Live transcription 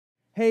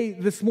Hey,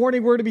 this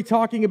morning we're going to be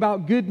talking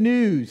about good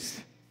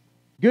news.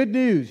 Good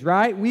news,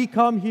 right? We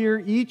come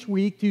here each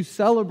week to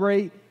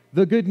celebrate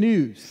the good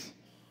news.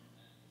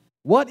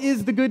 What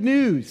is the good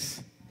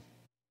news?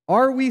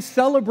 Are we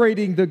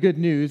celebrating the good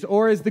news,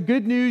 or is the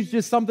good news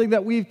just something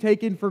that we've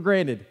taken for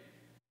granted?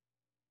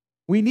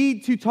 We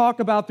need to talk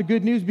about the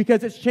good news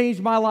because it's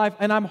changed my life,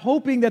 and I'm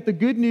hoping that the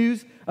good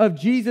news of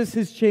Jesus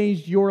has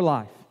changed your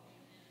life.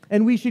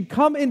 And we should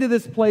come into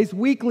this place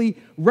weekly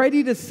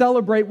ready to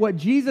celebrate what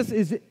Jesus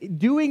is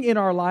doing in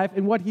our life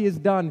and what he has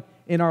done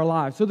in our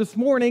lives. So this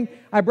morning,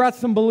 I brought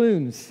some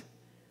balloons.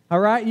 All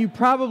right? You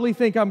probably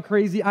think I'm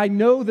crazy. I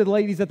know the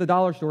ladies at the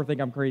dollar store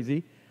think I'm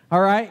crazy.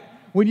 All right?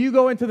 When you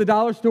go into the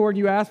dollar store and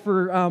you ask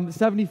for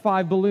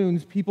 75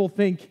 balloons, people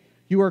think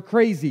you are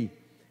crazy.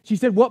 She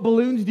said, "What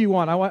balloons do you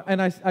want?"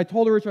 I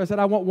told her, I said,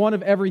 "I want one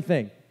of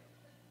everything."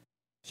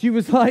 She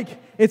was like,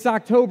 "It's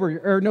October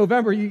or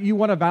November. You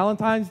want a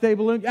Valentine's Day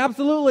balloon?"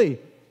 Absolutely.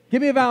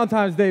 Give me a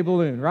Valentine's Day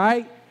balloon,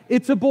 right?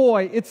 It's a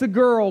boy. It's a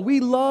girl. We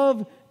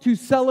love to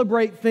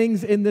celebrate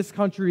things in this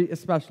country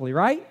especially,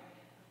 right?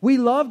 We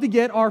love to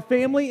get our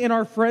family and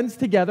our friends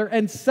together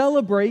and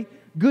celebrate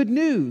good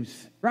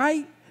news,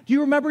 right? Do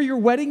you remember your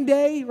wedding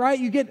day, right?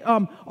 You get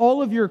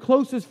all of your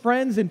closest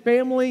friends and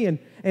family,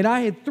 and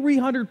I had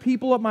 300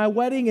 people at my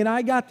wedding, and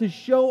I got to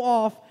show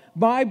off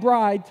my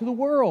bride to the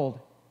world.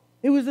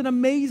 It was an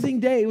amazing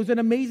day. It was an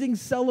amazing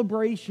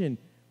celebration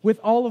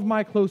with all of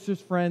my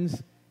closest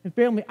friends and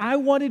family. I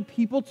wanted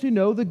people to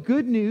know the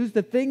good news,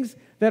 the things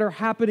that are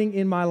happening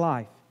in my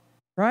life,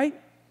 right?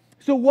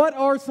 So what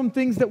are some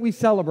things that we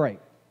celebrate?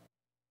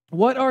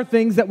 What are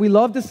things that we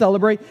love to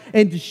celebrate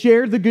and to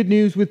share the good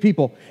news with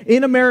people?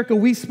 In America,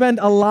 we spend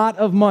a lot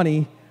of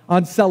money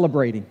on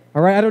celebrating,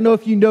 all right? I don't know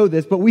if you know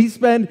this, but we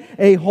spend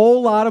a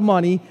whole lot of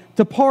money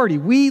to party.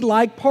 We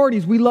like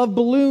parties. We love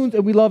balloons,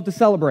 and we love to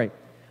celebrate.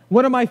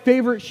 One of my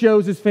favorite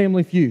shows is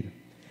Family Feud.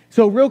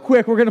 So real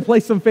quick, we're going to play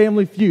some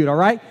Family Feud, all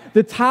right?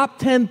 The top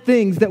 10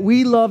 things that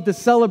we love to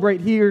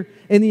celebrate here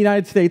in the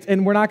United States,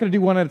 and we're not going to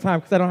do one at a time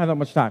because I don't have that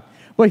much time.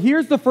 But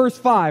here's the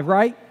first 5,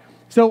 right?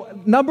 So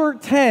number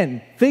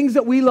 10, things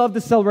that we love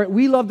to celebrate.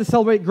 We love to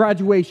celebrate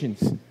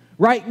graduations,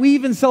 right? We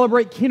even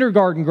celebrate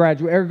kindergarten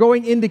graduate or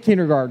going into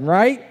kindergarten,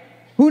 right?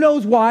 Who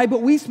knows why,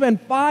 but we spend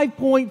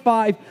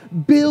 $5.5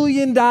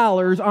 billion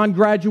on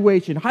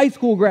graduation, high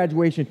school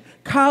graduation,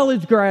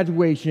 college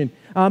graduation.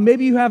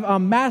 Maybe you have a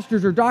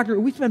master's or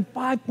doctorate. We spend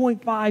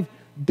 $5.5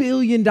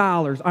 billion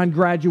on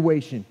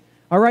graduation.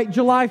 All right,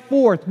 July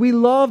 4th, we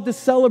love to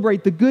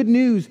celebrate the good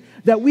news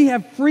that we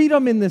have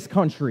freedom in this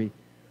country,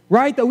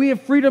 right? That we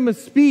have freedom of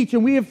speech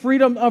and we have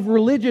freedom of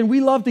religion. We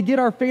love to get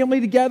our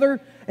family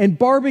together and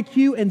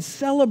barbecue and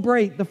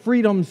celebrate the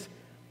freedoms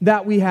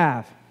that we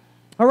have.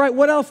 All right,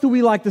 what else do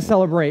we like to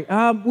celebrate?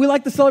 We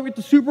like to celebrate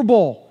the Super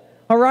Bowl.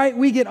 All right,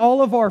 we get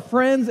all of our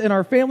friends and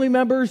our family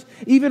members,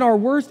 even our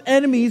worst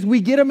enemies,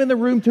 we get them in the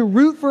room to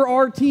root for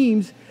our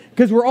teams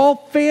because we're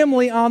all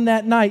family on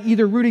that night,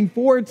 either rooting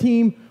for a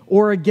team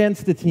or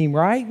against a team,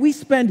 right? We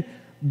spend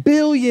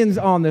billions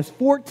on this,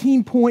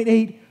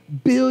 $14.8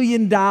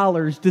 billion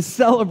to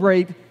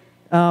celebrate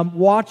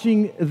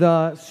watching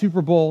the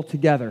Super Bowl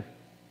together.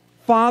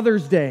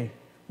 Father's Day.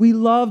 We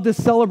love to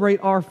celebrate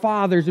our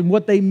fathers and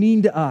what they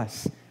mean to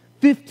us.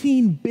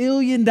 $15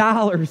 billion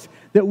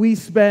that we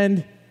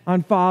spend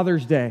on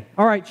Father's Day.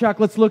 All right,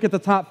 Chuck, let's look at the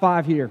top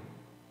 5 here.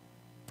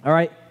 All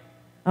right.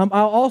 I'll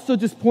also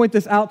just point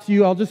this out to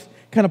you. I'll just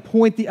kind of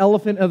point the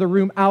elephant of the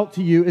room out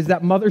to you, is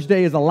that Mother's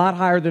Day is a lot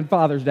higher than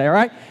Father's Day, all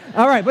right?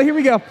 All right, but here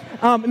we go.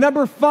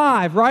 Number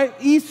 5, right?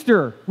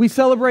 Easter. We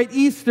celebrate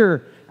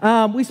Easter.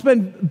 We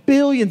spend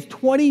billions,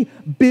 $20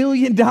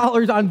 billion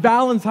on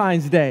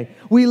Valentine's Day.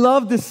 We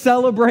love to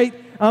celebrate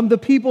the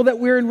people that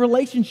we're in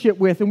relationship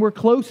with and we're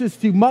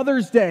closest to.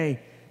 Mother's Day,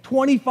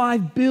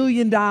 $25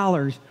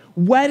 billion.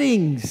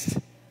 Weddings,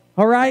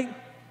 all right?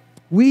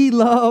 We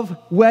love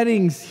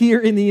weddings here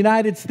in the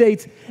United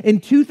States. In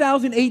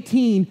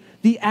 2018,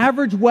 the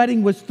average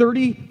wedding was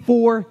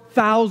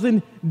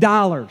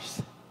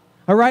 $34,000.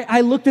 All right,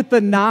 I looked at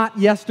the Knot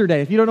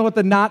yesterday. If you don't know what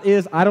the Knot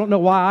is, I don't know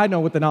why I know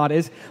what the Knot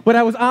is, but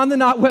I was on the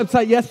Knot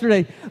website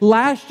yesterday.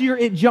 Last year,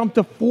 it jumped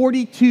to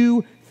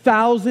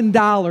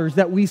 $42,000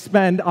 that we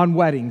spend on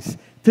weddings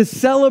to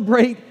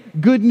celebrate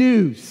good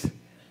news.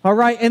 All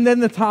right, and then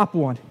the top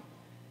one.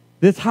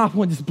 The top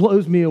one just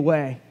blows me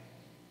away.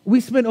 We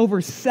spent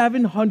over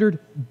 $700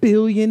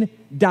 billion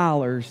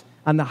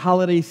on the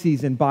holiday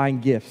season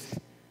buying gifts,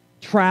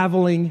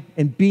 traveling,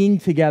 and being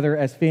together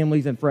as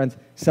families and friends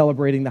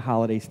celebrating the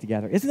holidays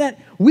together. Isn't that?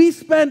 We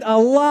spend a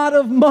lot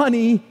of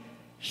money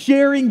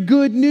sharing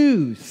good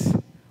news.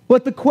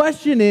 But the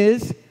question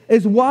is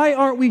why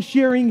aren't we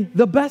sharing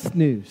the best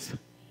news?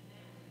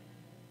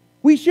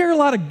 We share a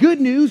lot of good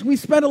news. We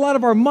spend a lot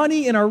of our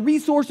money and our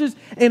resources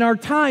and our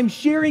time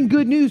sharing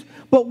good news.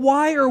 But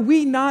why are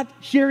we not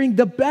sharing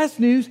the best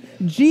news?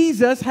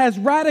 Jesus has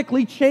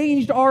radically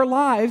changed our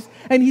lives,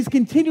 and he's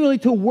continually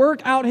to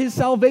work out his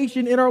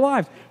salvation in our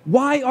lives.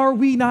 Why are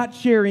we not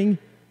sharing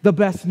the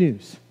best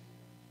news?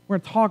 We're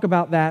going to talk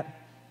about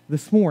that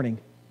this morning.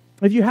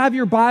 If you have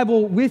your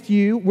Bible with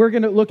you, we're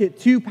going to look at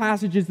two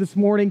passages this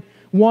morning,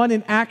 one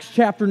in Acts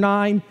chapter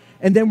 9,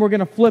 and then we're going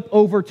to flip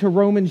over to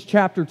Romans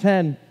chapter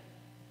 10.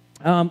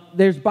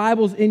 There's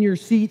Bibles in your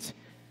seats.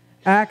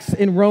 Acts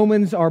and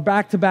Romans are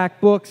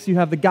back-to-back books. You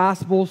have the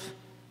Gospels,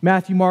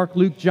 Matthew, Mark,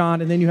 Luke,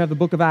 John, and then you have the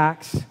book of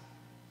Acts.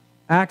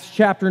 Acts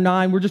chapter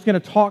 9, we're just going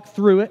to talk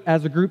through it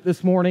as a group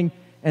this morning,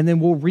 and then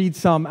we'll read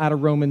some out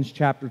of Romans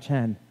chapter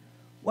 10.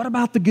 What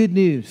about the good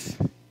news?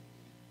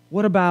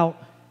 What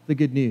about the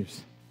good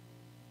news?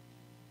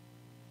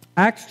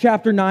 Acts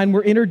chapter 9,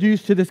 we're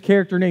introduced to this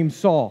character named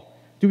Saul.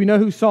 Do we know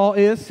who Saul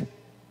is?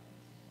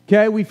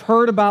 Okay, we've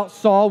heard about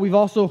Saul. We've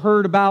also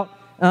heard about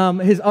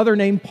his other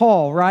name,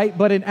 Paul, right?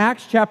 But in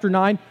Acts chapter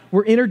 9,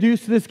 we're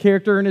introduced to this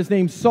character, and his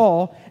name's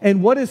Saul.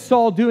 And what is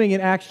Saul doing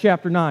in Acts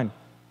chapter 9?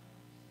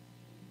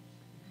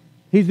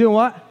 He's doing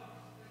what?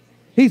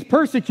 He's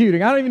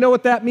persecuting. I don't even know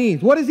what that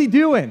means. What is he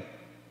doing?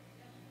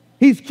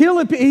 He's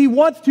killing people. He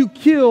wants to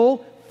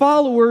kill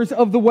followers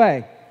of the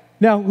way.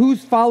 Now,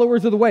 who's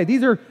followers of the way?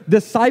 These are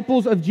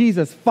disciples of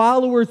Jesus,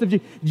 followers of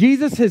Jesus.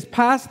 Jesus has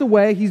passed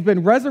away. He's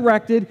been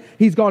resurrected.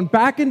 He's gone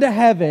back into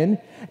heaven.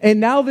 And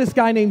now this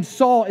guy named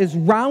Saul is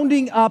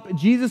rounding up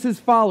Jesus'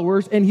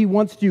 followers, and he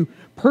wants to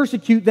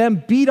persecute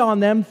them, beat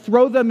on them,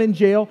 throw them in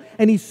jail.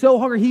 And he's so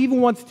hungry, he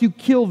even wants to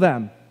kill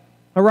them.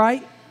 All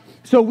right?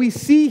 So we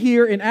see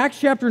here in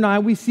Acts chapter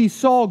 9, we see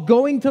Saul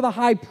going to the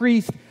high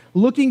priest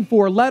looking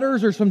for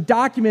letters or some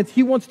documents.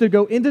 He wants to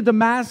go into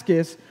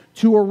Damascus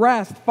to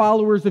arrest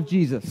followers of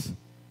Jesus,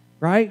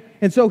 right?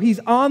 And so he's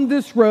on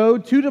this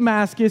road to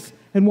Damascus,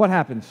 and what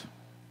happens?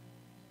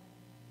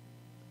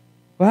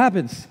 What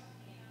happens?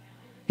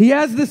 He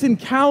has this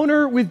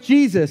encounter with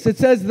Jesus. It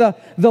says the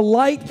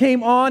light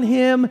came on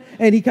him,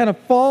 and he kind of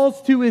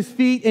falls to his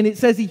feet, and it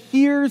says he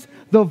hears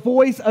the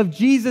voice of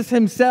Jesus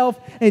himself,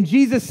 and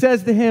Jesus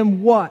says to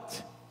him,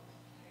 what?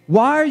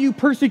 Why are you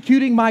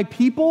persecuting my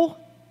people?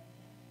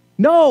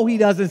 No, he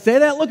doesn't say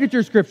that. Look at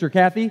your scripture,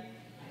 Kathy.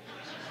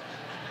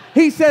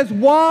 He says,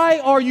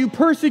 why are you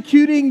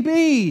persecuting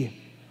me?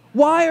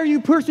 Why are you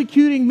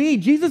persecuting me?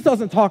 Jesus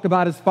doesn't talk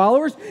about his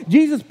followers.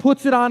 Jesus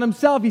puts it on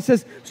himself. He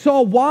says,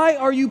 Saul, why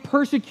are you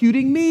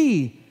persecuting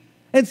me?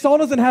 And Saul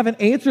doesn't have an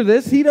answer to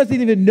this. He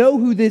doesn't even know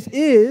who this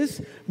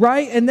is,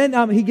 right? And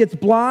then he gets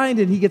blind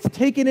and he gets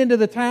taken into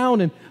the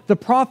town, and the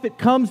prophet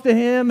comes to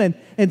him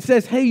and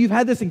says, hey, you've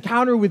had this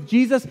encounter with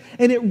Jesus,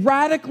 and it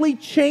radically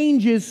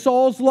changes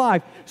Saul's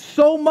life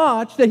so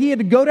much that he had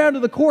to go down to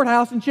the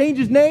courthouse and change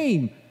his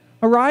name.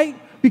 All right?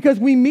 Because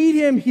we meet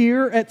him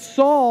here at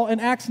Saul in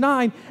Acts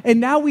 9, and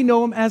now we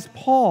know him as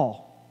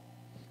Paul.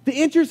 The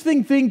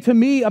interesting thing to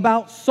me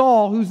about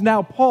Saul, who's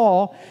now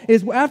Paul,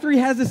 is after he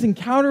has this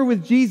encounter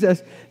with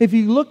Jesus, if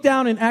you look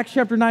down in Acts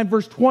chapter 9,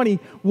 verse 20,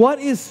 what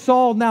is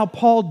Saul, now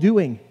Paul,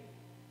 doing?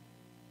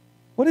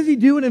 What is he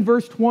doing in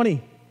verse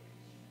 20?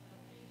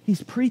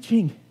 He's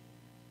preaching.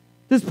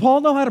 Does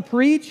Paul know how to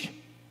preach?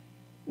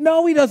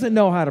 No, he doesn't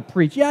know how to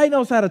preach. Yeah, he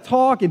knows how to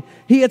talk, and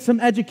he had some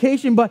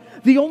education, but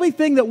the only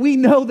thing that we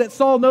know that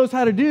Saul knows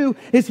how to do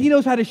is he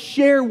knows how to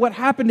share what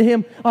happened to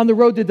him on the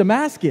road to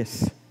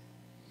Damascus.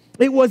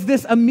 It was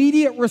this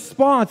immediate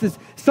response. As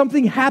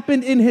something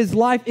happened in his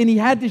life, and he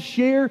had to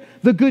share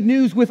the good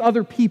news with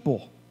other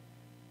people,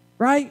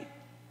 right?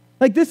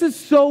 Like, this is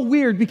so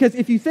weird, because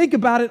if you think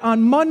about it,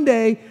 on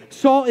Monday,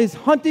 Saul is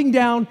hunting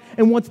down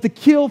and wants to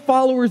kill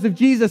followers of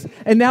Jesus.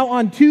 And now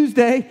on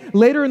Tuesday,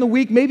 later in the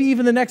week, maybe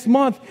even the next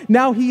month,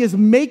 now he is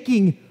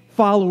making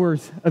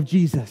followers of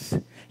Jesus.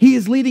 He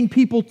is leading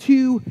people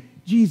to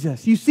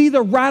Jesus. You see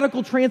the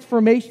radical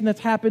transformation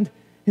that's happened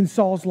in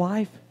Saul's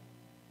life?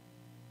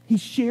 He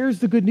shares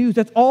the good news.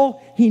 That's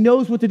all he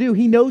knows what to do.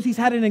 He knows he's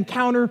had an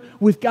encounter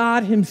with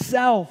God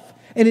himself,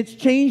 and it's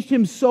changed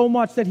him so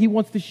much that he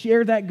wants to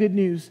share that good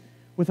news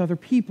with other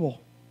people,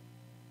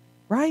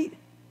 right? I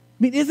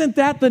mean, isn't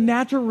that the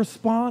natural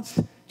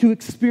response to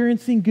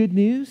experiencing good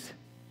news?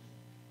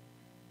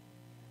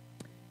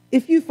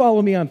 If you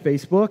follow me on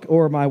Facebook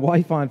or my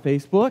wife on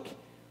Facebook,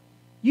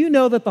 you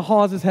know that the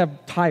Hawes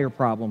have tire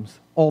problems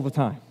all the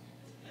time.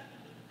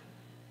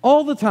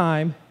 All the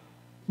time,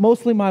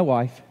 mostly my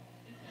wife,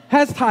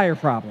 has tire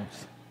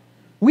problems.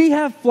 We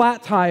have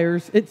flat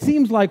tires. It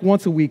seems like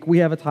once a week we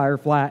have a tire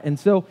flat. And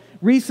so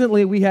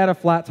recently we had a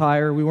flat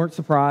tire. We weren't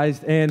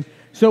surprised. And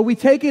so we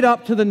take it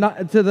up to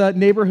the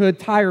neighborhood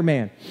tire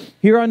man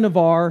here on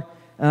Navarre.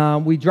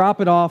 We drop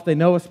it off. They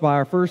know us by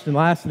our first and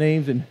last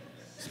names and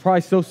it's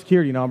probably social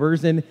security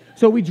numbers. And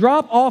so we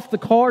drop off the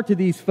car to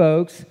these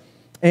folks,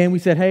 and we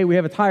said, hey, we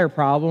have a tire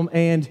problem,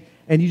 and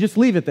you just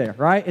leave it there,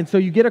 right? And so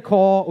you get a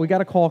call. We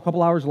got a call a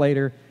couple hours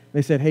later.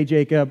 They said, hey,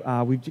 Jacob,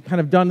 we've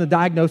kind of done the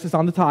diagnosis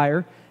on the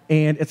tire,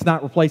 and it's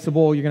not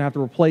replaceable. You're going to have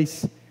to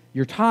replace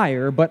your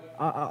tire. But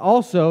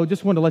also,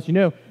 just wanted to let you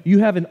know, you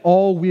have an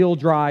all-wheel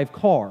drive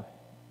car.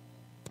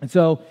 And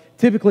so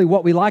typically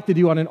what we like to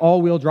do on an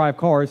all-wheel drive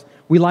car is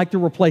we like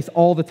to replace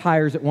all the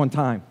tires at one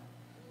time.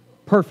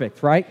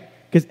 Perfect, right?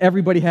 Because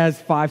everybody has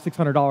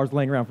 $500, $600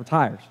 laying around for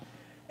tires.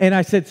 And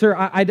I said, sir,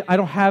 I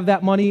don't have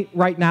that money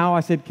right now. I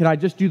said, can I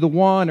just do the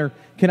one, or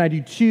can I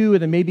do two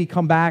and then maybe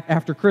come back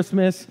after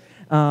Christmas?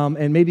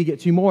 and maybe get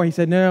 2 more. He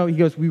said, no. He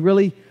goes, we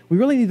really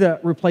need to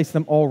replace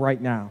them all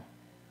right now.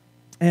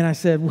 And I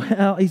said,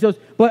 well, he goes,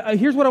 but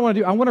here's what I want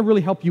to do. I want to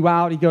really help you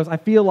out. He goes, I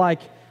feel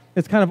like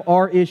it's kind of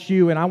our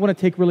issue, and I want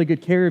to take really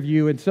good care of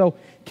you. And so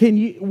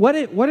what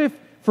if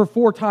for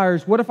 4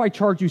 tires, what if I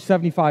charge you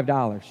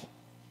 $75?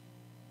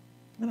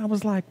 And I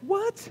was like,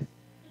 what?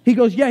 He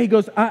goes, yeah. He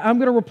goes, I'm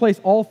going to replace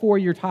all 4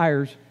 of your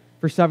tires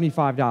for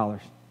 $75.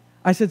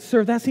 I said,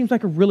 sir, that seems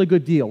like a really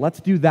good deal.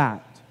 Let's do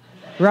that,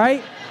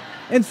 right?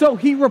 And so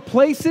he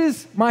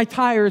replaces my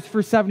tires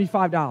for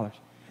 $75.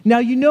 Now,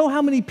 you know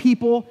how many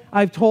people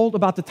I've told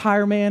about the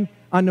tire man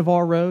on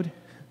Navarre Road?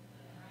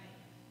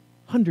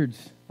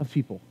 Hundreds of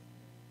people.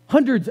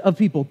 Hundreds of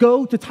people.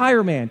 Go to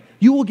Tire Man.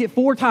 You will get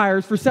 4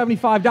 tires for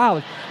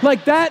 $75.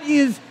 Like, that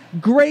is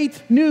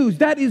great news.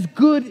 That is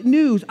good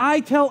news. I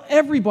tell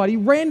everybody,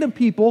 random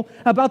people,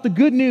 about the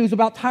good news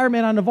about Tire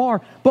Man on Navarre,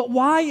 but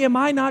why am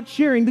I not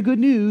sharing the good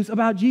news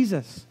about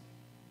Jesus?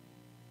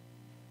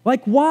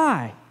 Like,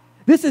 why?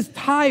 This is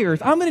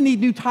tires. I'm going to need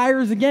new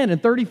tires again in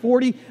 30,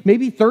 40,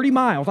 maybe 30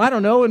 miles. I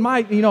don't know in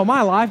my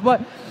life,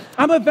 but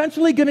I'm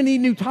eventually going to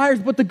need new tires.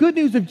 But the good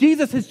news of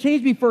Jesus has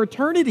changed me for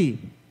eternity.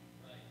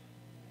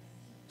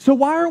 So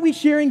why aren't we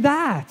sharing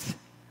that?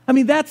 I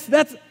mean, that's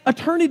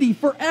eternity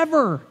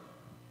forever.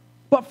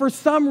 But for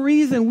some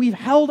reason, we've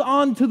held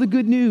on to the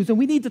good news, and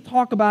we need to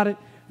talk about it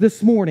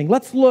this morning.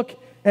 Let's look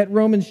at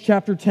Romans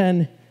chapter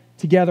 10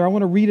 together. I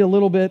want to read a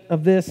little bit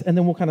of this, and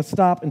then we'll kind of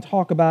stop and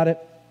talk about it.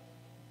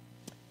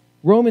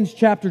 Romans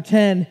chapter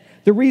 10,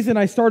 the reason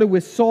I started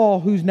with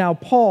Saul, who's now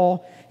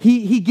Paul,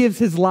 he gives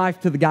his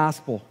life to the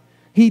gospel.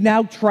 He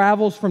now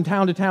travels from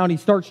town to town. He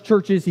starts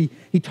churches.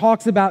 He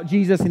talks about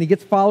Jesus, and he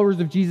gets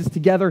followers of Jesus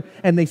together,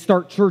 and they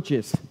start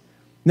churches.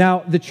 Now,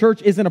 the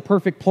church isn't a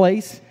perfect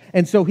place,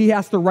 and so he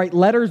has to write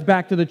letters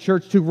back to the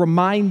church to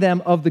remind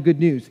them of the good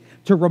news,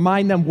 to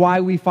remind them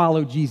why we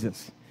follow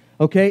Jesus.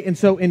 Okay, and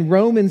so in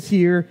Romans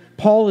here,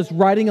 Paul is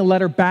writing a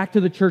letter back to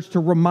the church to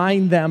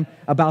remind them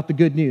about the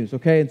good news.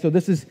 Okay, and so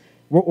this is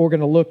what we're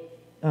going to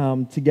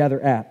look together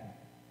at.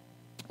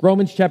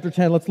 Romans chapter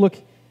 10, let's look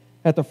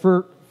at the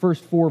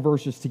first 4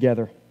 verses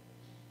together.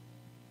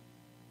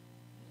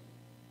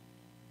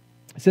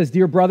 It says,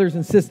 "Dear brothers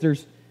and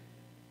sisters,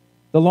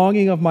 the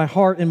longing of my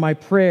heart and my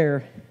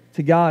prayer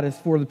to God is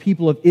for the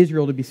people of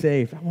Israel to be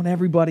saved." I want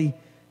everybody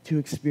to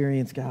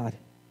experience God.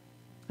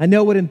 "I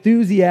know what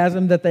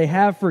enthusiasm that they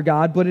have for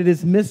God, but it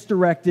is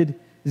misdirected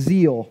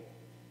zeal.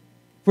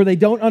 For they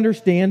don't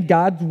understand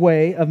God's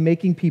way of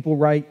making people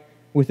right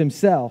with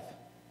himself.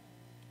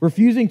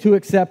 Refusing to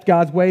accept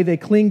God's way, they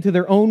cling to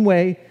their own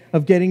way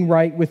of getting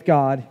right with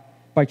God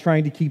by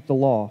trying to keep the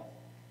law.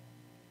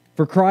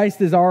 For Christ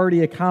has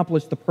already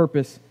accomplished the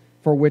purpose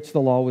for which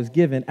the law was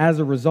given. As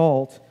a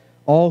result,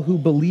 all who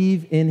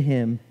believe in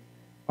him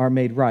are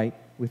made right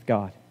with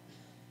God."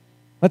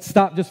 Let's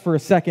stop just for a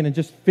second and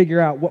just figure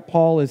out what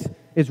Paul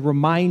is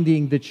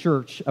reminding the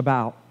church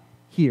about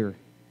here.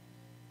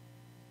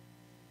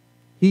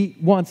 He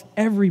wants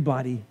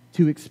everybody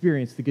to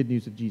experience the good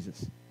news of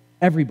Jesus.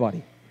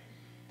 Everybody.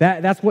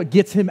 That's what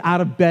gets him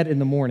out of bed in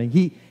the morning.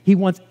 He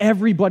wants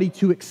everybody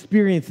to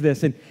experience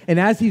this. And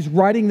as he's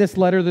writing this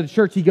letter to the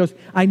church, he goes,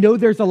 I know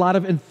there's a lot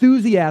of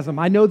enthusiasm.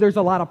 I know there's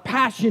a lot of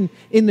passion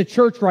in the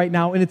church right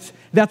now, and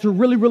that's a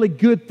really, really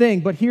good thing.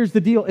 But here's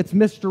the deal. It's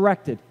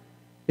misdirected.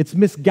 It's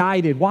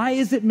misguided. Why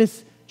is it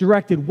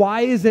misdirected?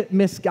 Why is it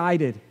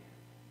misguided?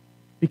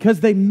 Because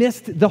they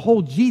missed the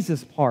whole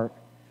Jesus part.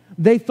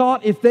 They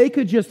thought if they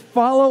could just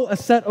follow a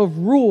set of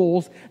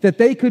rules that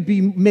they could be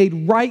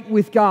made right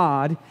with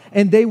God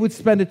and they would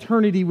spend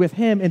eternity with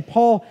him. And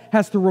Paul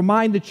has to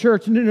remind the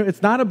church, no,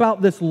 it's not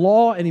about this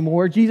law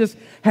anymore. Jesus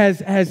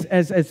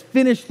has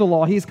finished the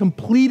law. He's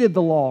completed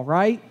the law,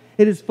 right?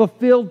 It is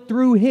fulfilled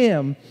through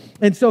him.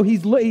 And so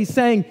he's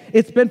saying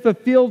it's been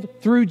fulfilled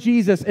through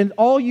Jesus. And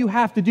all you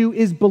have to do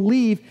is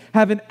believe,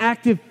 have an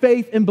active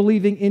faith in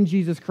believing in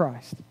Jesus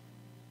Christ,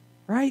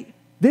 right?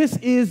 This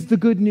is the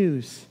good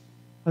news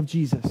of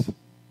Jesus.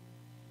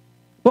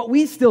 But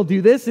we still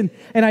do this, and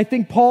I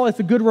think, Paul,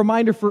 it's a good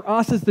reminder for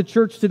us as the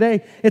church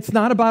today. It's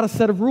not about a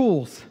set of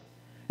rules.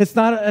 It's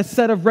not a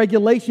set of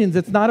regulations.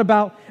 It's not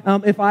about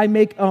if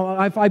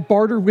I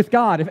barter with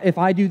God. If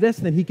I do this,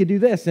 then he can do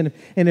this. And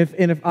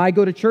if I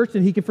go to church,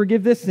 then he can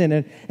forgive this sin.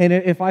 And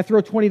if I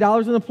throw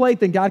 $20 on the plate,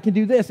 then God can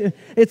do this.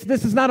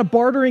 This is not a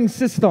bartering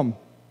system.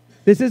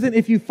 This isn't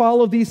if you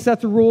follow these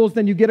sets of rules,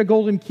 then you get a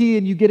golden key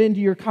and you get into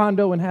your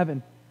condo in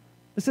heaven.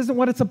 This isn't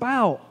what it's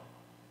about.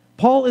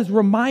 Paul is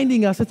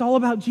reminding us it's all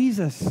about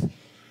Jesus.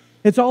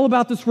 It's all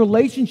about this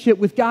relationship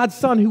with God's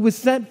Son who was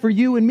sent for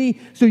you and me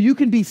so you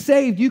can be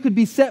saved. You could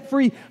be set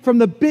free from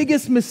the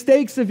biggest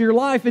mistakes of your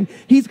life, and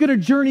he's going to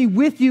journey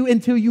with you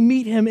until you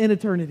meet him in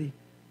eternity.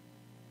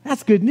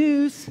 That's good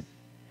news.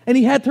 And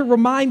he had to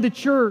remind the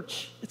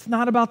church, it's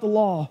not about the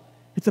law.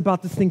 It's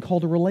about this thing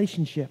called a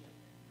relationship,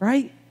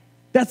 right?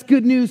 That's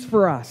good news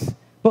for us.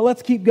 But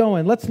let's keep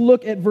going. Let's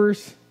look at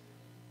verse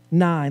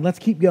 9. Let's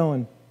keep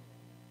going.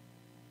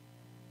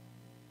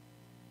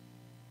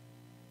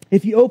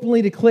 "If you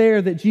openly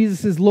declare that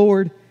Jesus is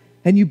Lord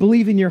and you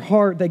believe in your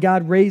heart that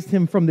God raised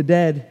him from the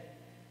dead,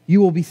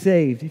 you will be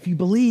saved. If you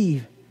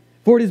believe.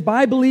 For it is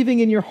by believing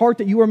in your heart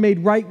that you are made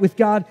right with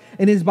God,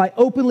 and it is by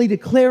openly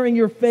declaring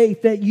your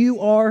faith that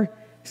you are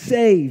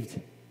saved.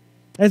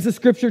 As the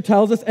scripture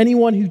tells us,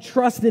 anyone who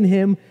trusts in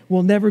him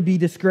will never be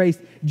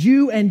disgraced.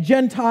 Jew and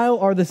Gentile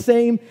are the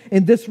same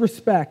in this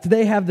respect.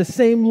 They have the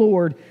same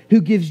Lord who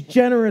gives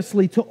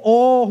generously to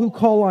all who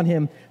call on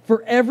him.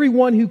 For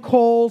everyone who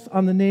calls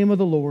on the name of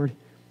the Lord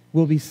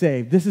will be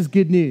saved. This is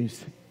good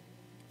news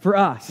for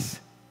us.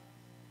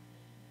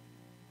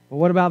 But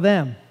what about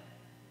them?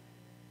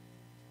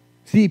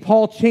 See,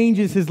 Paul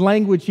changes his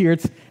language here.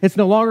 It's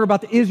no longer about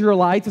the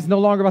Israelites. It's no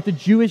longer about the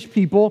Jewish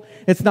people.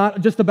 It's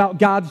not just about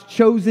God's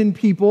chosen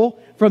people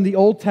from the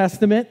Old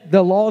Testament.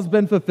 The law has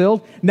been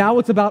fulfilled. Now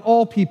it's about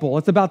all people.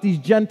 It's about these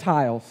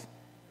Gentiles.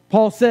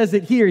 Paul says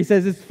it here. He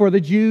says it's for the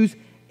Jews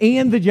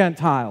and the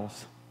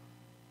Gentiles.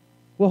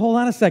 Well, hold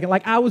on a second.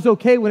 Like, I was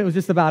okay when it was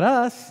just about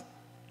us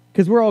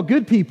because we're all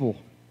good people,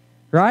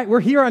 right?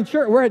 We're here on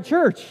church. We're at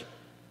church,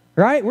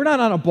 right? We're not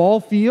on a ball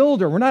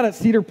field, or we're not at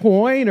Cedar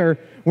Point, or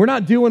we're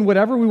not doing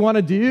whatever we want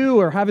to do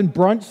or having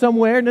brunch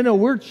somewhere. No,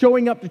 we're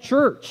showing up to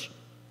church.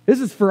 This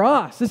is for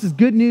us. This is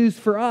good news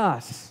for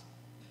us.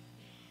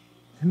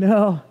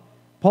 No,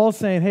 Paul's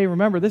saying, hey,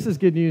 remember, this is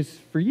good news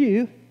for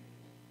you,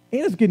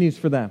 and it's good news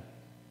for them.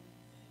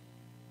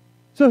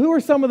 So who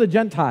are some of the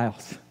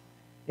Gentiles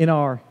in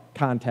our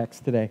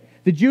context today?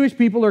 The Jewish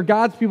people are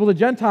God's people. The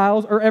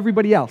Gentiles are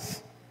everybody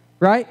else,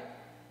 right?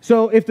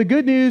 So if the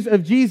good news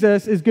of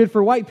Jesus is good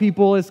for white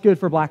people, it's good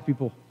for black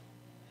people,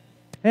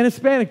 and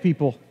Hispanic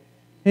people,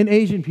 and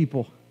Asian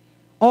people,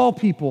 all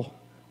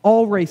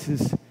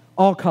races,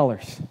 all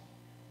colors.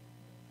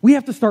 We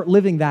have to start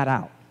living that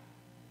out,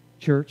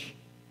 church.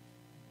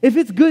 If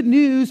it's good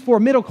news for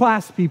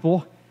middle-class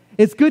people,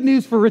 it's good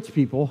news for rich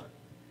people,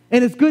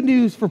 and it's good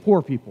news for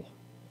poor people.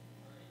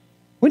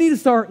 We need to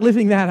start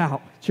living that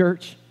out,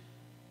 church.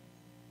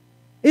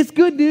 It's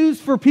good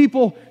news for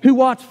people who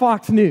watch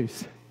Fox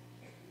News,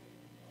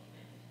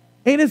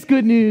 and it's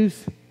good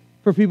news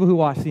for people who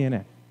watch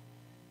CNN.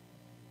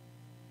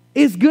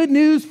 It's good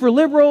news for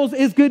liberals.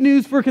 It's good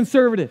news for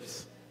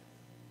conservatives.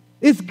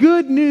 It's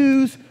good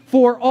news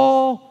for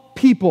all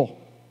people.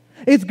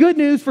 It's good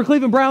news for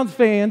Cleveland Browns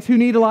fans who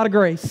need a lot of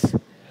grace.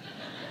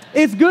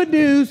 It's good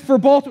news for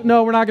Baltimore.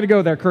 No, we're not going to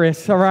go there,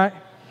 Chris, all right?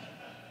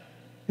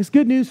 It's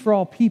good news for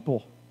all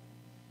people.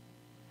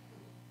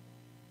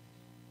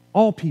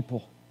 All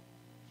people.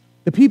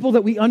 The people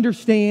that we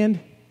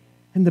understand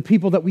and the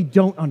people that we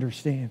don't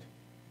understand.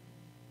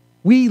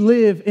 We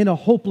live in a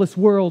hopeless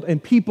world,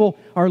 and people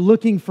are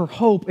looking for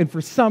hope, and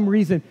for some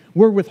reason,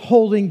 we're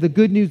withholding the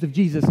good news of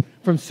Jesus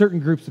from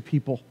certain groups of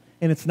people,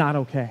 and it's not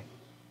okay.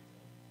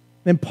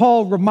 And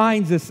Paul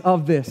reminds us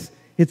of this.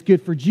 It's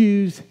good for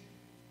Jews,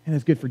 and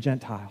it's good for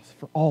Gentiles,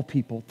 for all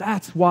people.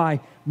 That's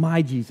why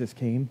my Jesus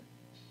came,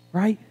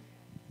 right?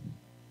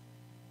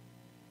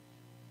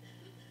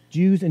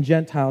 Jews and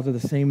Gentiles are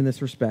the same in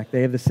this respect.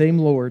 They have the same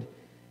Lord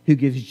who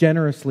gives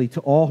generously to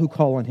all who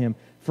call on him.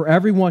 For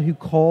everyone who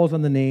calls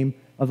on the name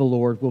of the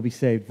Lord will be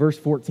saved. Verse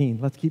 14,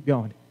 let's keep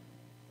going.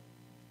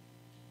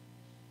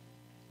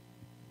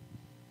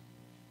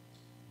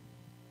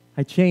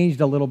 I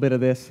changed a little bit of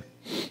this.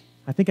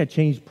 I think I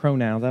changed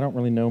pronouns. I don't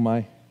really know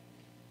my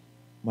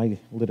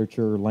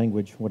literature or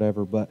language,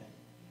 whatever, but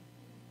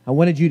I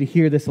wanted you to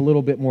hear this a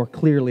little bit more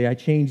clearly. I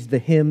changed the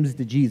hymns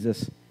to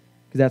Jesus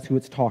because that's who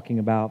it's talking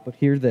about. But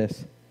hear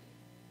this.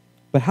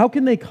 But how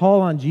can they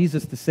call on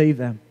Jesus to save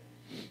them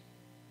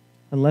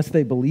unless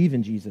they believe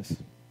in Jesus?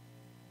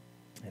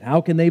 And how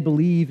can they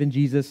believe in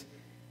Jesus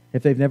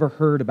if they've never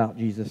heard about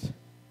Jesus?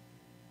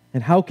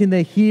 And how can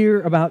they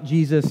hear about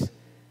Jesus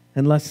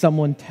unless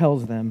someone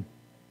tells them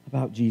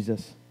about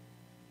Jesus?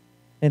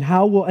 And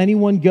how will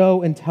anyone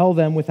go and tell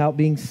them without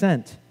being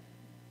sent?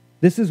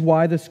 This is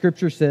why the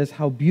scripture says,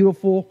 how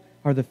beautiful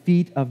are the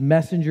feet of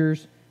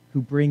messengers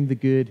who bring the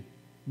good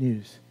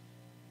news.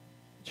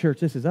 Church,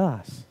 this is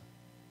us.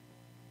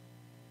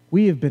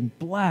 We have been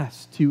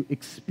blessed to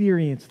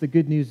experience the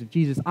good news of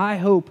Jesus. I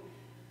hope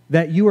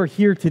that you are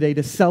here today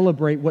to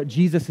celebrate what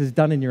Jesus has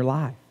done in your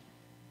life.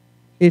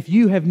 If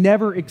you have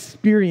never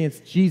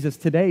experienced Jesus,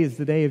 today is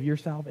the day of your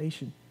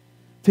salvation.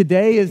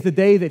 Today is the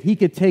day that he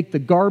could take the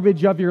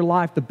garbage of your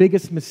life, the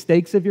biggest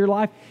mistakes of your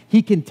life.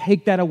 He can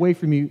take that away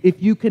from you.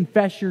 If you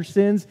confess your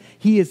sins,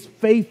 he is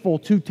faithful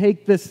to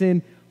take the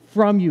sin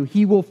from you.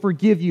 He will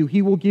forgive you.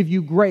 He will give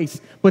you grace.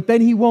 But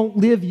then he won't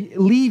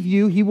leave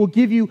you. He will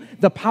give you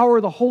the power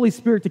of the Holy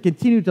Spirit to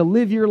continue to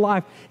live your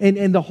life.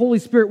 And the Holy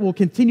Spirit will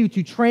continue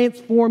to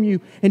transform you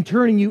and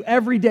turning you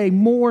every day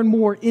more and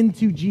more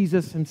into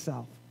Jesus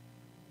himself.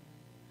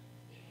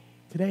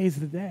 Today is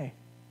the day.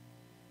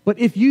 But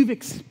if you've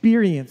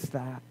experienced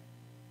that,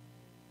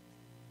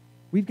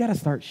 we've got to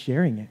start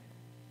sharing it.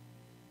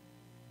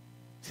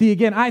 See,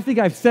 again, I think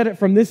I've said it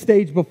from this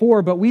stage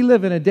before, but we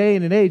live in a day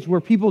and an age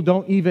where people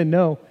don't even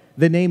know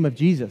the name of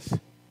Jesus.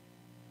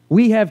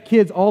 We have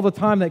kids all the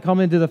time that come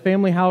into the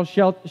family house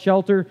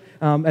shelter,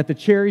 at the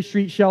Cherry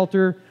Street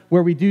shelter,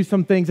 where we do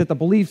some things at the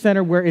Belief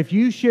Center, where if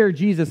you share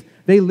Jesus,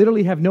 they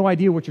literally have no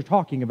idea what you're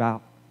talking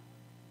about.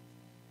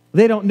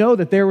 They don't know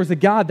that there was a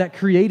God that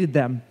created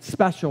them,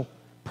 special,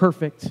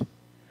 perfect.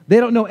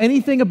 They don't know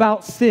anything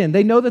about sin.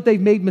 They know that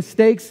they've made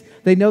mistakes.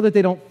 They know that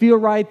they don't feel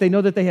right. They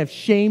know that they have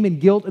shame and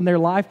guilt in their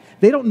life.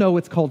 They don't know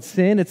it's called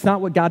sin. It's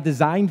not what God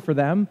designed for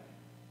them.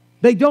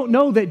 They don't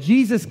know that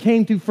Jesus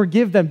came to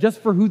forgive them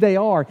just for who they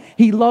are.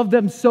 He loved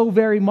them so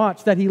very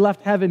much that he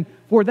left heaven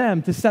for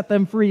them to set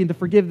them free and to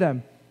forgive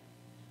them.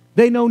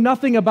 They know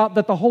nothing about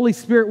that the Holy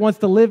Spirit wants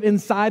to live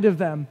inside of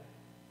them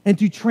and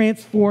to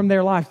transform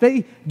their lives.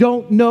 They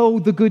don't know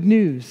the good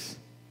news,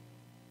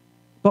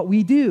 but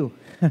we do.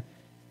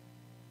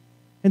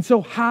 And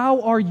so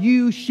how are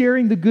you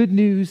sharing the good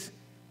news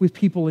with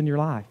people in your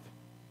life?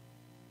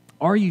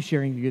 Are you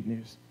sharing the good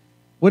news?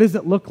 What does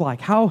it look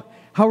like? How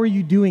are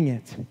you doing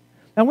it?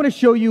 I want to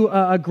show you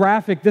a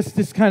graphic. This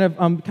just kind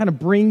of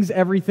brings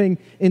everything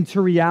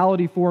into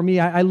reality for me.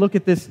 I look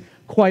at this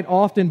quite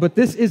often, but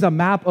this is a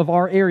map of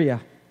our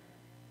area.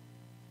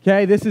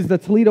 Okay, this is the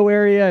Toledo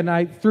area, and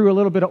I threw a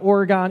little bit of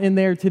Oregon in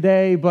there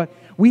today, but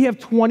we have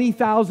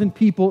 20,000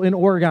 people in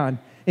Oregon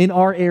in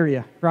our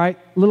area, right?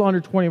 A little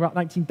under 20, about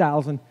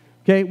 19,000.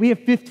 Okay, we have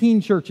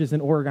 15 churches in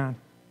Oregon.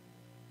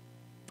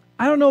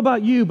 I don't know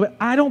about you, but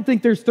I don't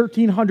think there's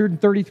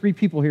 1,333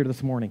 people here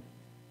this morning.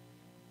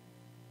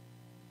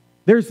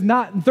 There's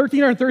not,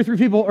 1,333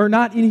 people are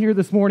not in here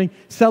this morning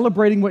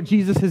celebrating what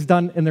Jesus has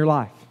done in their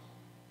life.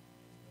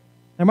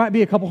 There might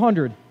be a couple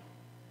hundred.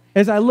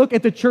 As I look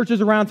at the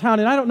churches around town,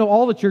 and I don't know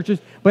all the churches,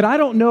 but I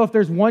don't know if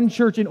there's one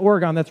church in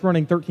Oregon that's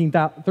running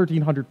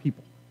 1,300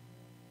 people.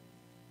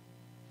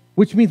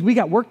 Which means we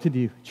got work to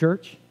do,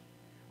 church.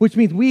 Which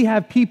means we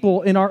have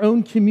people in our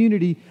own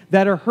community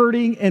that are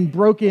hurting and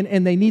broken,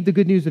 and they need the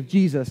good news of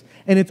Jesus.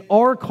 And it's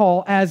our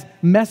call as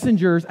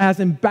messengers, as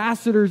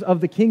ambassadors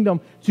of the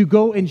kingdom, to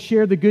go and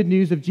share the good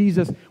news of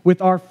Jesus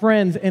with our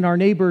friends and our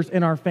neighbors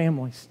and our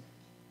families.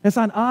 That's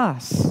on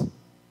us.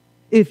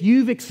 If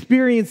you've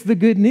experienced the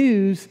good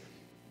news,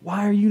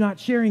 why are you not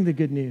sharing the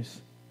good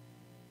news?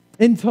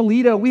 In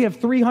Toledo, we have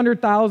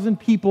 300,000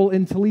 people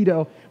in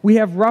Toledo. We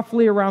have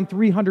roughly around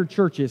 300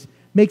 churches.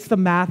 Makes the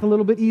math a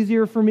little bit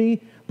easier for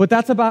me, but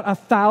that's about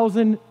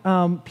 1,000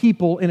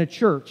 people in a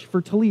church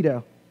for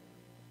Toledo.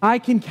 I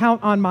can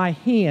count on my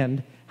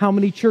hand how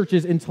many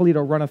churches in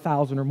Toledo run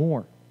 1,000 or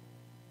more.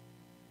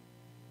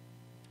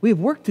 We have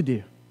work to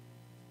do.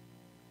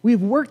 We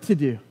have work to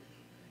do.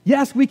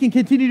 Yes, we can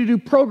continue to do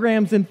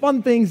programs and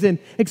fun things and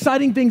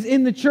exciting things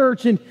in the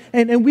church,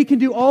 and we can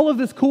do all of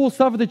this cool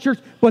stuff at the church,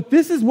 but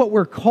this is what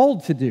we're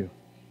called to do.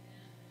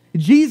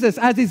 Jesus,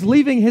 as he's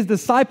leaving his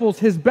disciples,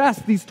 his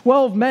best, these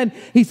 12 men,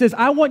 he says,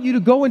 I want you to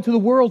go into the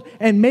world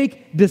and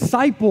make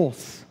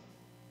disciples.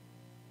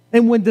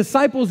 And when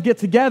disciples get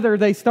together,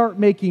 they start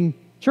making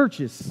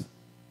churches.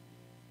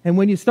 And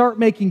when you start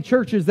making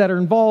churches that are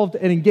involved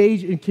and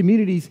engaged in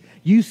communities,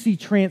 you see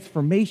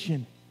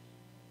transformation.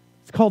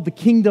 It's called the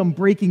kingdom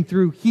breaking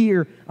through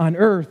here on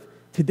earth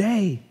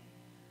today.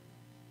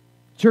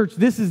 Church,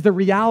 this is the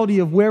reality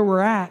of where we're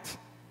at.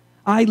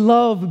 I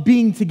love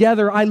being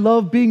together. I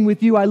love being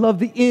with you. I love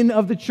the inn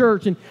of the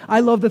church, and I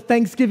love the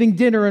Thanksgiving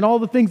dinner and all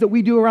the things that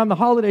we do around the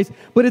holidays.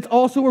 But it's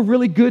also a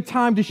really good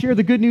time to share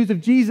the good news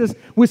of Jesus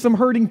with some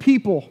hurting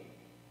people.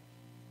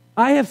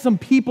 I have some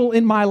people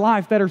in my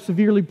life that are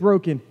severely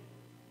broken.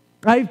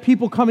 I have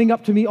people coming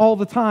up to me all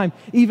the time,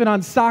 even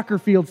on soccer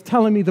fields,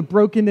 telling me the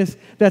brokenness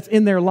that's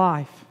in their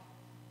life.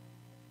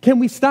 Can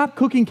we stop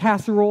cooking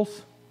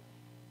casseroles?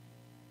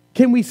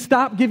 Can we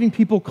stop giving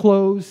people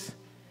clothes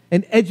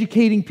and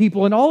educating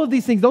people and all of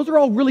these things? Those are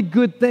all really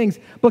good things,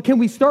 but can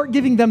we start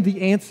giving them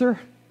the answer?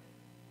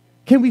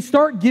 Can we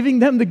start giving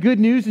them the good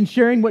news and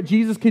sharing what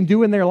Jesus can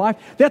do in their life?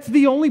 That's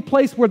the only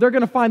place where they're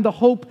going to find the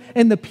hope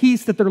and the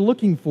peace that they're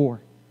looking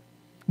for.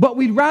 But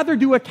we'd rather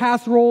do a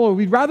casserole, or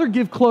we'd rather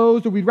give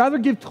clothes, or we'd rather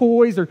give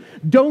toys, or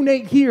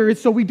donate here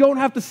so we don't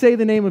have to say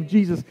the name of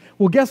Jesus.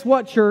 Well, guess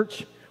what,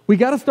 church? We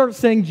got to start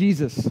saying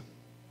Jesus.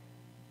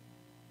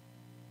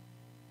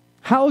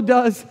 How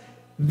does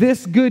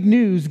this good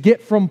news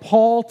get from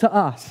Paul to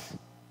us?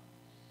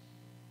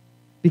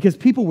 Because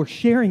people were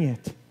sharing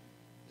it.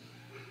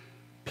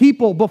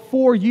 People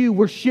before you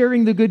were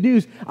sharing the good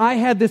news. I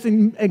had this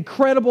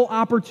incredible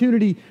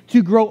opportunity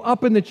to grow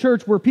up in the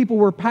church where people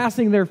were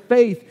passing their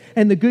faith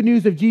and the good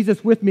news of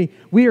Jesus with me.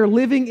 We are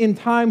living in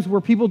times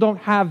where people don't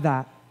have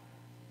that.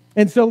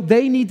 And so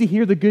they need to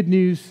hear the good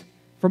news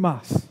from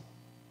us.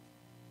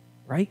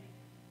 Right?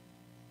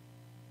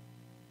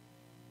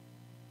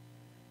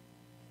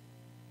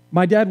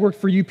 My dad worked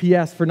for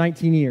UPS for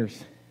 19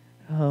 years.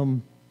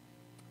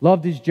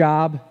 Loved his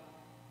job.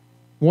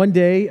 One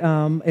day,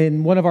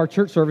 in one of our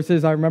church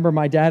services, I remember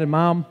my dad and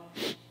mom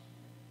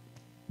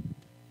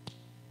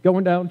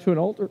going down to an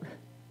altar.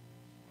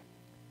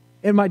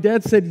 And my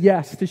dad said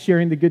yes to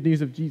sharing the good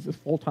news of Jesus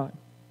full time.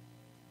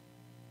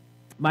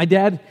 My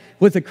dad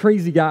was a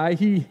crazy guy.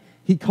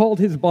 He called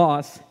his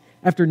boss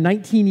after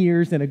 19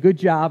 years and a good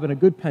job and a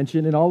good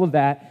pension and all of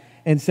that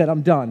and said,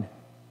 I'm done.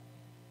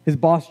 His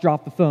boss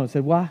dropped the phone and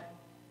said, what?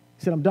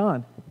 He said, I'm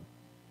done.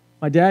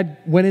 My dad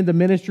went into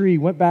ministry,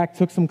 went back,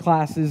 took some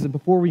classes, and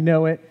before we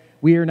know it,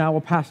 we are now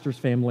a pastor's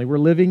family. We're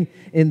living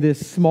in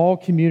this small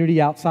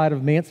community outside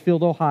of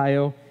Mansfield,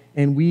 Ohio,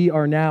 and we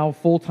are now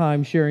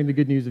full-time sharing the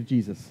good news of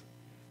Jesus,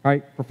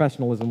 right?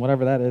 Professionalism,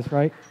 whatever that is,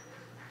 right?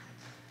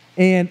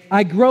 And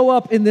I grow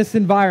up in this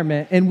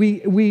environment, and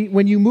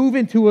when you move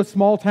into a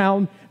small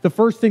town, the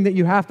first thing that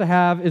you have to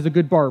have is a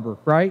good barber,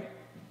 right?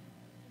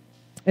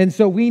 And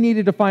so we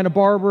needed to find a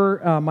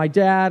barber. My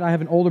dad, I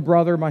have an older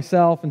brother,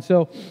 myself, and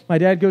so my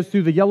dad goes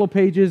through the yellow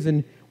pages,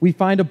 and we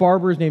find a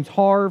barber. His name's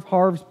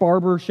Harv's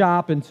Barber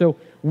Shop, and so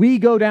we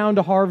go down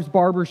to Harv's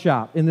Barber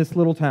Shop in this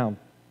little town.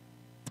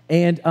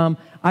 And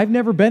I've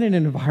never been in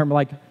an environment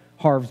like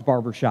Harv's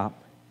Barber Shop.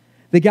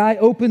 The guy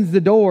opens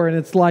the door, and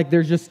it's like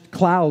there's just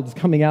clouds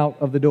coming out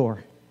of the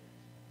door.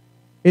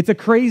 It's a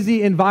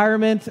crazy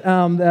environment.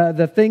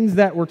 The things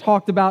that were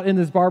talked about in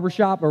this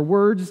barbershop are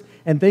words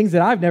and things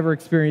that I've never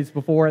experienced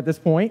before at this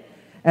point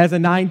as a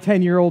 9,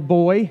 10-year-old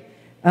boy.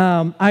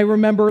 I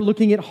remember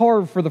looking at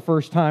Harv for the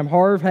first time.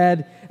 Harv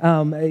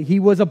he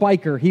was a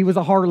biker. He was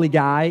a Harley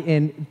guy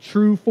in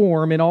true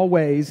form in all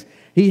ways.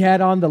 He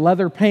had on the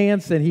leather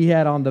pants, and he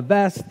had on the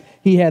vest.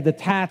 He had the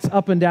tats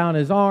up and down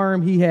his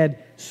arm. He had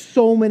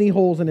so many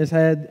holes in his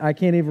head, I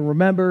can't even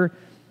remember.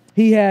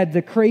 He had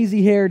the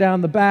crazy hair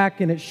down the back,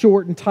 and it's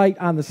short and tight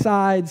on the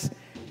sides,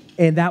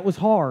 and that was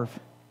Harv.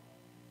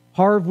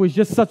 Harv was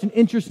just such an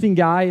interesting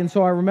guy, and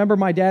so I remember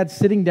my dad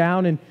sitting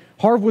down, and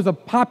Harv was a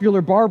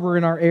popular barber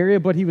in our area,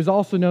 but he was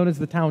also known as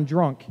the town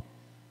drunk.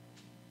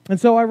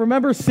 And so I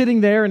remember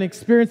sitting there and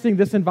experiencing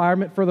this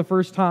environment for the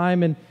first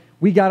time, and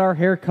we got our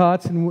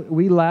haircuts, and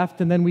we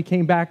left, and then we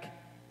came back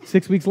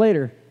 6 weeks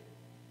later.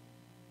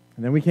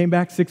 And then we came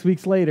back 6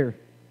 weeks later.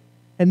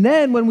 And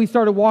then when we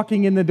started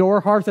walking in the door,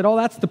 Harv said, "Oh,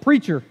 that's the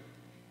preacher.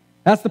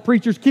 That's the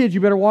preacher's kid.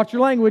 You better watch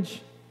your language,"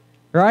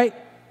 right?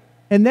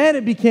 And then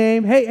it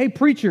became, hey,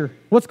 preacher,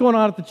 what's going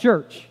on at the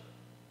church,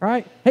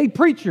 right? Hey,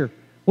 preacher,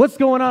 what's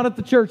going on at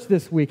the church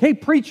this week? Hey,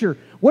 preacher,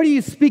 what are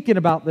you speaking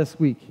about this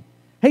week?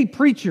 Hey,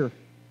 preacher,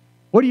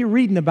 what are you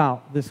reading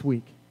about this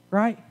week,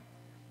 right?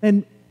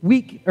 And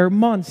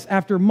months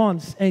after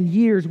months and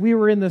years, we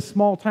were in this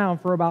small town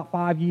for about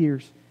 5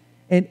 years.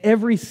 And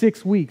every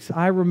 6 weeks,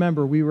 I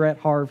remember we were at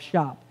Harv's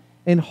shop.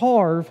 And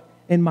Harv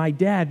and my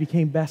dad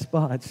became best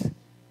buds.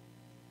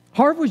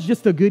 Harv was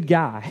just a good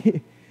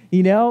guy,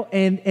 you know?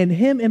 And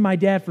him and my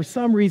dad, for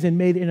some reason,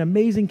 made an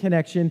amazing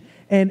connection.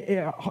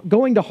 And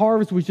going to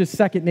Harv's was just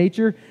second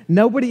nature.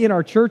 Nobody in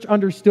our church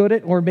understood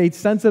it or made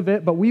sense of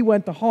it, but we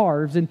went to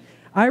Harv's. And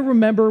I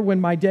remember when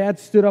my dad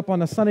stood up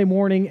on a Sunday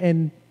morning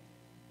and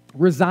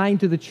resigned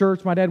to the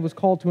church. My dad was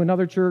called to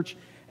another church.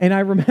 And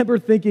I remember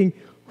thinking,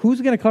 who's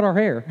going to cut our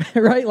hair,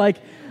 right? Like,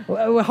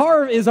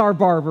 Harv is our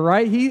barber,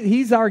 right?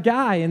 He's our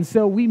guy. And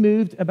so we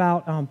moved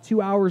about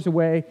 2 hours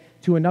away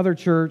to another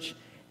church,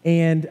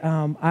 and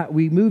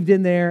we moved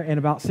in there, and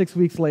about 6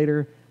 weeks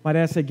later, my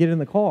dad said, "Get in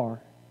the car."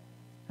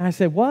 And I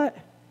said, "What?"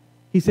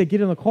 He said, "Get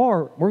in the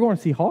car. We're going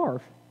to see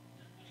Harv."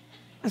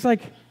 I was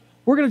like,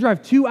 "We're going to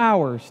drive 2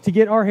 hours to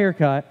get our hair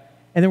cut,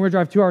 and then we're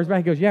going to drive 2 hours back."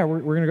 He goes, "Yeah, we're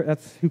going to go.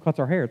 That's who cuts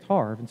our hair. It's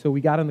Harv." And so we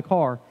got in the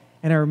car,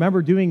 and I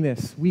remember doing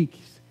this weeks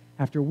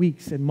after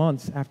weeks and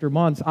months after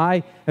months.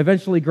 I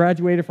eventually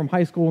graduated from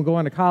high school and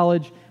going to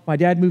college. My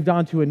dad moved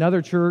on to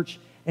another church,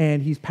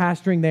 and he's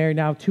pastoring there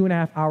now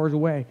 2.5 hours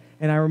away.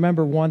 And I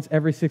remember once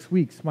every 6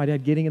 weeks, my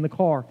dad getting in the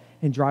car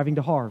and driving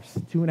to Harv's,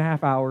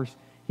 2.5 hours.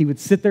 He would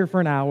sit there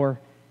for an hour.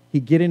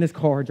 He'd get in his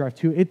car, drive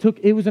two.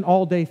 It was an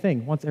all-day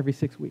thing, once every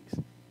 6 weeks.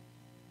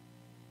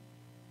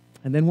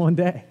 And then one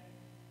day,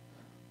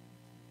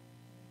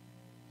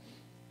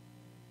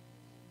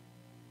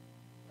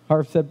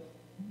 Harv said,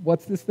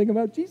 "What's this thing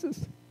about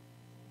Jesus?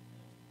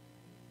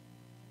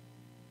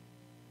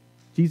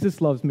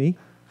 Jesus loves me."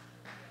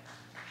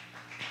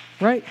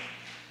 Right?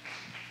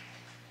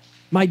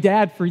 My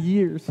dad, for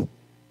years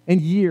and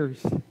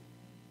years,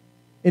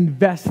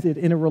 invested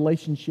in a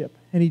relationship,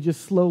 and he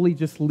just slowly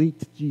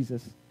leaked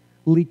Jesus,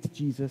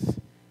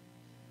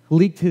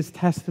 leaked his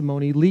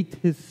testimony, leaked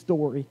his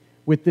story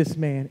with this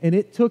man. And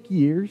it took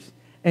years,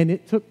 and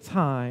it took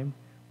time,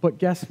 but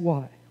guess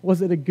what?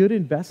 Was it a good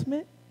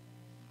investment?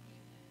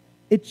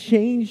 It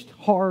changed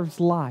Harv's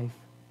life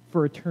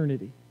for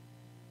eternity.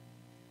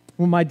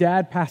 When my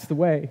dad passed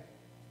away,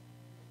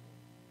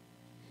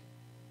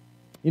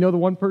 you know, the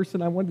one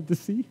person I wanted to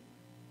see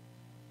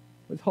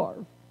was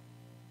Harv.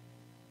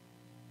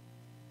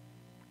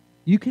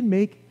 You can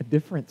make a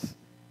difference.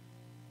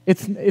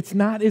 It's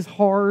not as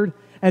hard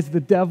as the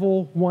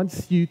devil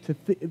wants you to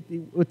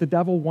what the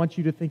devil wants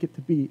you to think it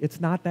to be. It's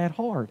not that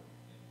hard.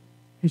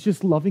 It's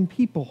just loving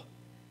people.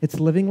 It's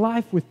living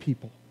life with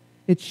people.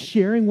 It's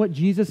sharing what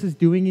Jesus is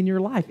doing in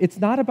your life. It's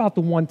not about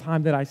the one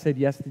time that I said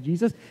yes to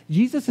Jesus.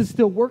 Jesus is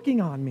still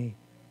working on me.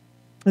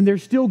 And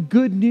there's still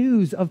good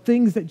news of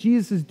things that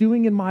Jesus is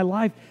doing in my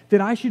life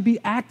that I should be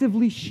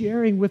actively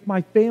sharing with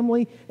my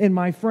family and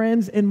my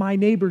friends and my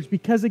neighbors.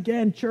 Because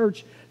again,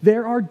 church,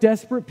 there are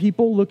desperate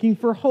people looking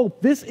for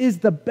hope. This is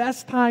the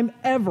best time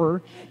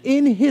ever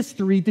in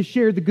history to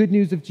share the good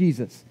news of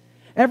Jesus.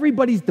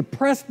 everybody's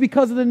depressed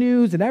because of the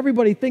news and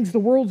everybody thinks the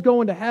world's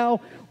going to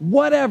hell.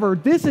 Whatever.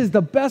 This is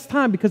the best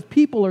time because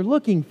people are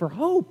looking for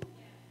hope.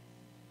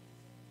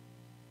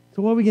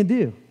 So what are we going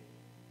to do?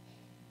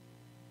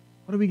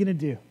 What are we going to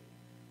do?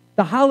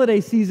 The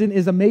holiday season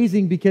is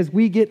amazing because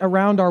we get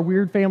around our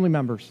weird family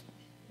members.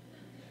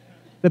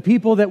 The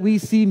people that we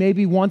see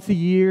maybe once a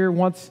year,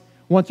 once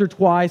or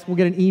twice, we'll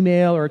get an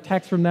email or a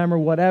text from them or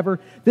whatever.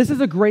 This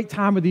is a great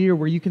time of the year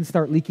where you can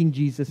start leaking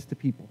Jesus to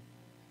people.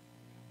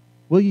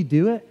 Will you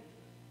do it?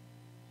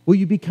 Will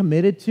you be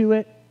committed to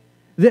it?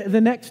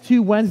 The next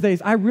 2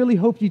 Wednesdays, I really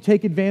hope you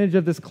take advantage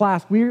of this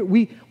class.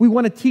 We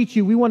want to teach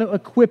you. We want to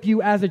equip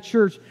you as a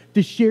church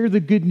to share the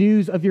good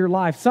news of your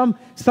life. Some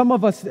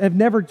of us have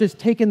never just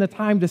taken the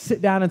time to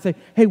sit down and say,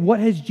 hey,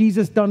 what has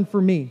Jesus done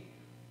for me?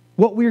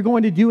 What we're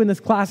going to do in this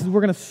class is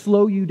we're going to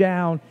slow you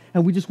down,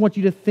 and we just want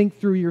you to think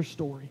through your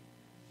story.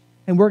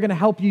 And we're going to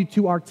help you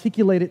to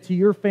articulate it to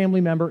your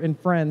family member and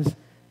friends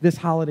this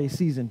holiday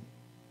season.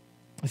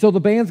 So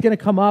the band's going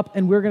to come up,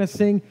 and we're going to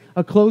sing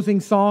a closing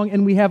song,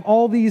 and we have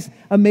all these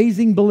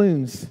amazing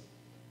balloons.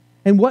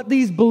 And what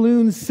these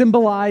balloons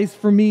symbolize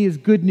for me is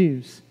good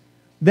news,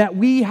 that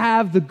we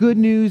have the good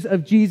news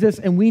of Jesus,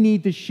 and we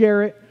need to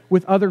share it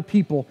with other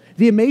people.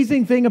 The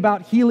amazing thing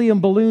about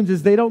helium balloons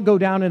is they don't go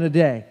down in a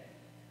day.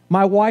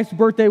 My wife's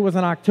birthday was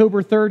on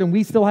October 3rd, and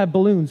we still have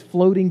balloons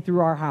floating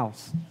through our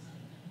house.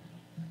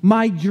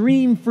 My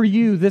dream for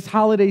you this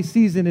holiday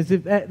season is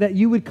that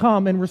you would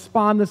come and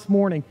respond this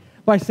morning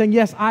by saying,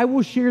 yes, I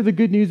will share the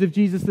good news of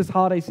Jesus this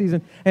holiday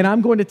season, and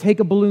I'm going to take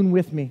a balloon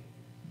with me.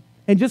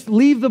 And just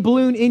leave the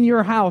balloon in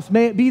your house.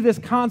 May it be this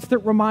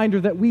constant reminder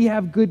that we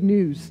have good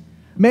news.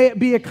 May it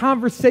be a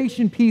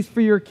conversation piece for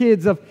your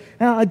kids of,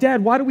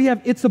 Dad, why do we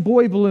have It's a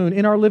Boy balloon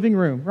in our living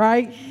room,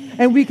 right?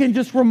 And we can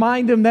just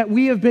remind them that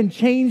we have been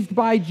changed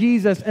by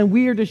Jesus, and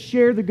we are to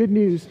share the good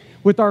news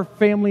with our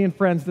family and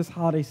friends this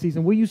holiday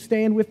season. Will you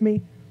stand with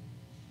me?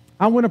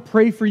 I want to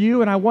pray for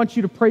you, and I want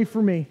you to pray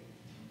for me.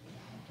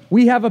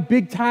 We have a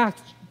big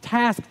task,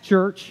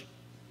 church,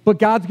 but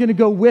God's going to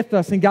go with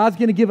us, and God's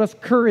going to give us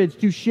courage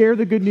to share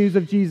the good news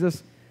of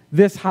Jesus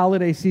this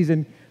holiday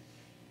season.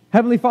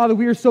 Heavenly Father,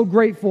 we are so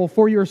grateful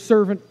for your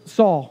servant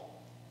Saul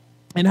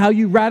and how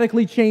you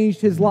radically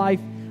changed his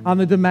life on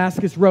the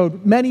Damascus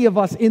Road. Many of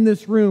us in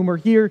this room are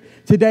here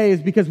today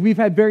is because we've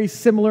had very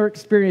similar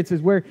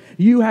experiences where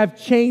you have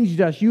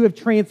changed us, you have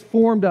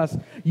transformed us,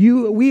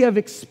 we have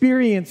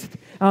experienced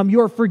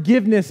your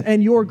forgiveness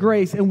and your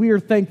grace, and we are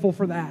thankful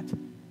for that.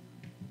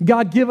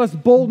 God, give us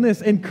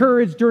boldness and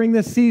courage during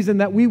this season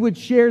that we would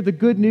share the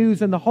good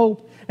news and the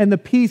hope and the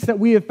peace that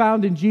we have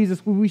found in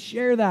Jesus. Will we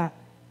share that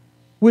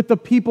with the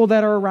people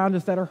that are around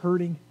us that are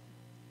hurting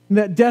and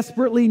that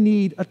desperately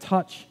need a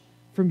touch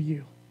from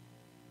you?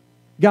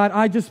 God,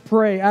 I just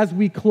pray as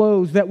we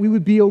close that we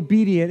would be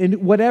obedient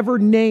in whatever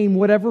name,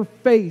 whatever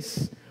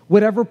face,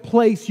 whatever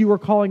place you are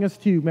calling us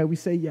to. May we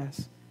say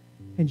yes.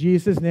 In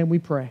Jesus' name we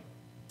pray.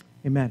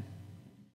 Amen.